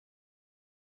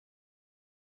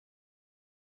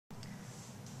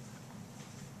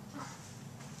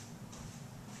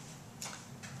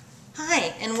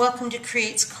and welcome to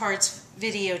KreatesKards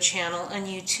video channel on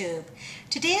YouTube.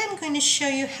 Today I'm going to show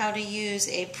you how to use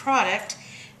a product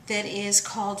that is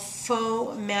called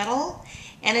Faux Metal,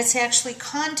 and it's actually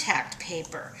contact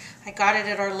paper. I got it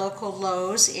at our local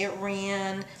Lowe's. It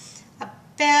ran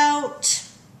about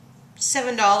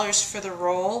 $7 for the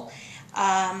roll.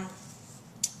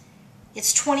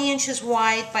 It's 20 inches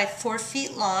wide by 4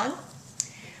 feet long.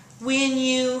 When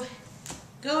you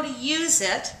go to use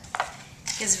it,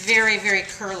 it's very, very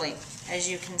curly, as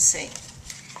you can see.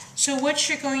 So what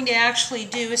you're going to actually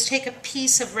do is take a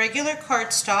piece of regular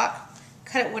cardstock,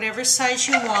 cut it whatever size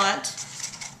you want.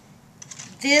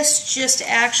 This just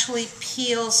actually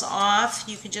peels off.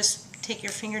 You could just take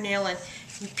your fingernail and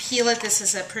you peel it. This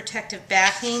is a protective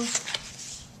backing.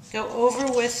 Go over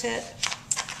with it,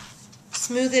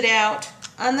 smooth it out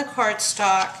on the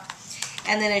cardstock,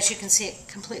 and then as you can see it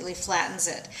completely flattens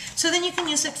it. So then you can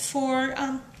use it for,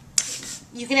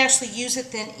 you can actually use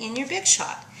it then in your Big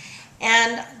Shot.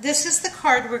 And this is the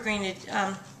card we're going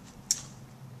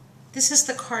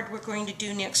to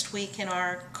do next week in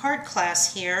our card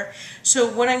class here. So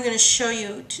what I'm going to show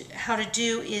you how to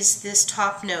do is this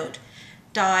top note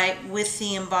die with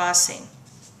the embossing.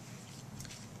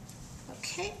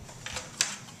 Okay.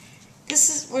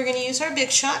 We're going to use our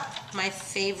Big Shot, my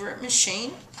favorite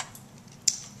machine.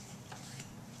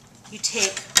 You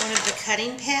take one of the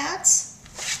cutting pads,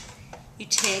 you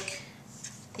take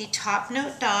the top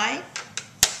note die,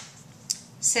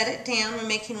 set it down. We're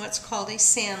making what's called a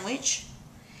sandwich.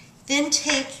 Then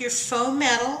take your faux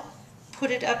metal, put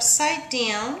it upside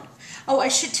down. Oh, I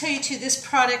should tell you too, this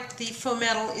product, the faux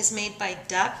metal, is made by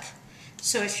Duck.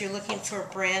 So if you're looking for a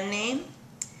brand name,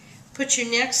 put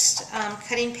your next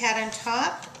cutting pad on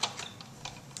top,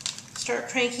 start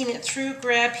cranking it through,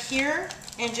 grab here,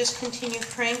 and just continue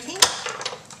cranking.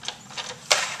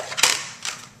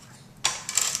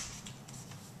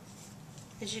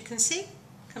 As you can see,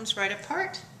 comes right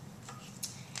apart.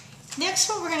 Next,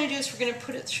 what we're going to do is we're going to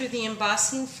put it through the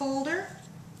embossing folder.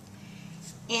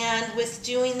 And with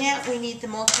doing that, we need the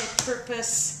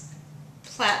multi-purpose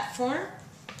platform.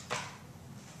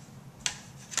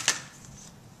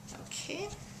 Okay,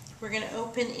 we're going to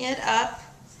open it up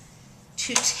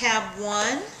to tab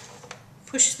 1.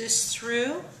 Push this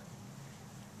through,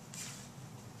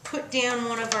 put down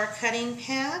one of our cutting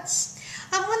pads.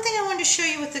 One thing I wanted to show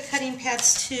you with the cutting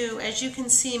pads too, as you can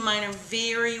see, mine are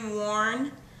very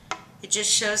worn. It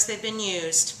just shows they've been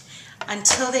used.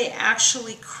 Until they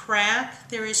actually crack,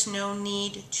 there is no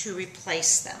need to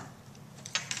replace them.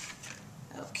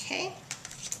 Okay.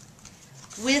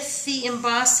 With the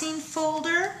embossing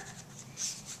folder,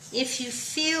 if you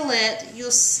feel it,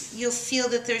 you'll feel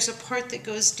that there's a part that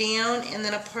goes down and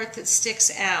then a part that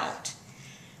sticks out.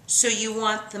 So you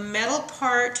want the metal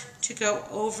part to go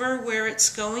over where it's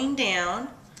going down.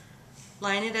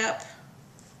 Line it up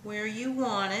where you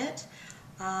want it.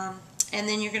 And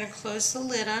then you're going to close the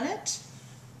lid on it.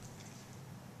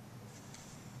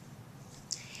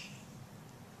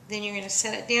 Then you're going to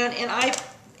set it down.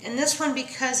 And this one,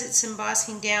 because it's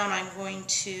embossing down, I'm going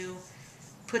to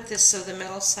put this so the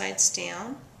metal side's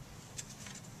down.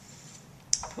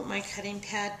 Put my cutting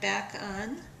pad back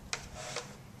on.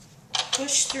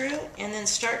 Push through and then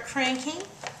start cranking.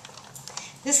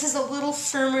 This is a little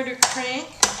firmer to crank.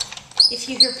 If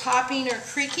you hear popping or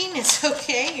creaking, it's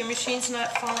okay. Your machine's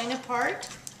not falling apart.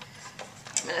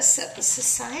 I'm going to set this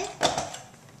aside.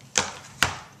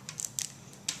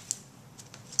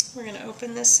 We're going to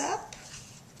open this up.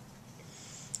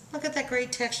 Look at that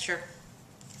great texture.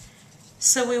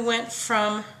 So we went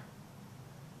from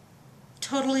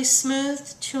totally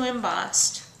smooth to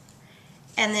embossed,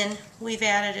 and then we've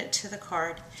added it to the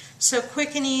card. So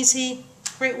quick and easy,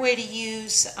 great way to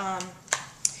use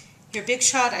your Big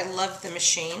Shot. I love the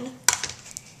machine.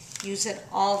 Use it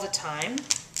all the time.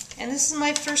 And this is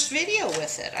my first video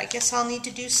with it. I guess I'll need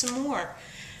to do some more.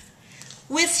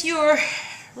 With your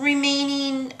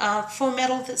remaining faux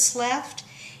metal that's left,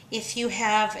 if you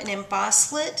have an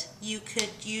embosslet, you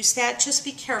could use that. Just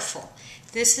be careful.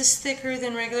 This is thicker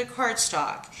than regular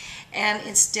cardstock, and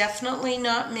it's definitely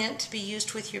not meant to be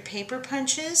used with your paper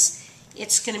punches.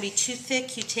 It's going to be too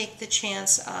thick. You take the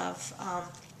chance of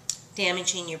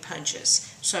damaging your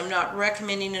punches. So I'm not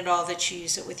recommending at all that you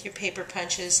use it with your paper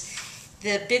punches.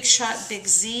 The Big Shot Big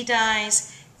Z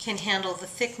dies can handle the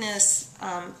thickness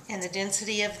and the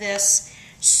density of this,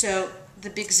 so the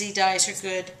Big Z dies are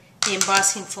good. The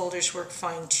embossing folders work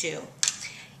fine too.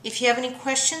 If you have any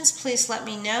questions, please let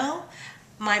me know.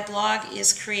 My blog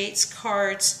is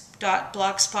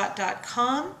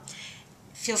KreatesKards.blogspot.com.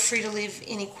 Feel free to leave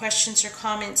any questions or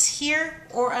comments here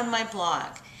or on my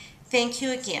blog. Thank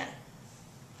you again.